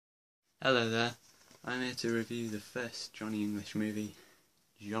Hello there, I'm here to review the first Johnny English movie,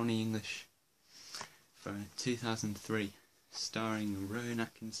 Johnny English, from 2003, starring Rowan,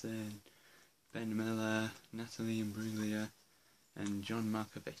 Atkinson, Ben Miller, Natalie, Imbruglia, and John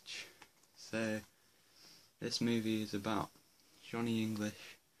Malkovich. So, this movie is about Johnny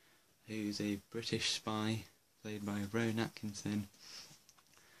English, who's a British spy, played by Rowan Atkinson,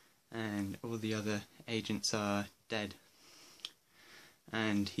 and all the other agents are dead.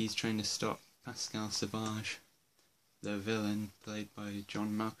 And he's trying to stop Pascal Sauvage, the villain, played by John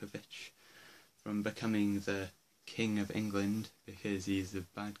Malkovich, from becoming the King of England, because he's the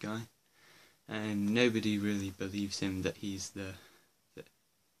bad guy. And nobody really believes him that he's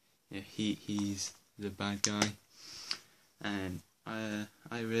he's the bad guy. And I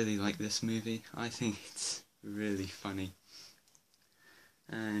really like this movie. I think it's really funny.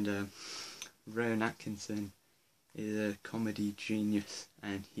 And Rowan Atkinson is a comedy genius,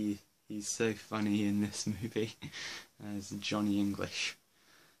 and he's so funny in this movie as Johnny English.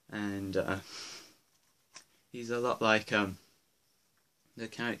 And he's a lot like the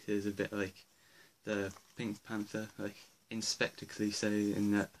character is a bit like the Pink Panther, like Inspector Clouseau,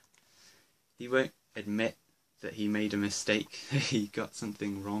 in that he won't admit that he made a mistake, he got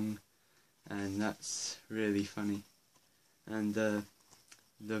something wrong, and that's really funny. And the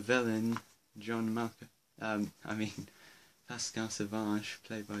villain, Pascal Sauvage,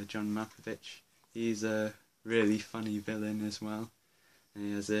 played by John Malkovich, he's a really funny villain as well. And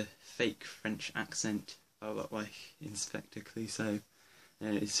he has a fake French accent, a lot like Inspector Clouseau,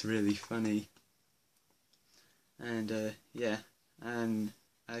 and it's really funny. And yeah, and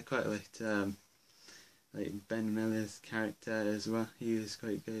I quite liked Ben Miller's character as well. He was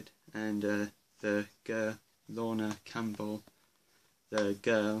quite good, and the girl, Lorna Campbell, the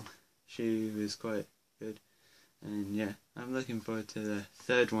girl, she was quite good. And yeah, I'm looking forward to the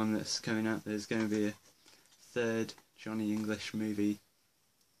third one that's coming out. There's going to be a third Johnny English movie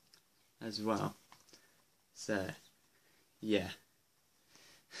as well. So, yeah.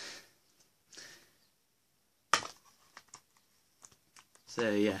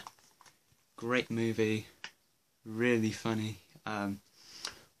 So yeah, great movie, really funny.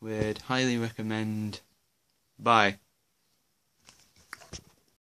 Would highly recommend. Bye.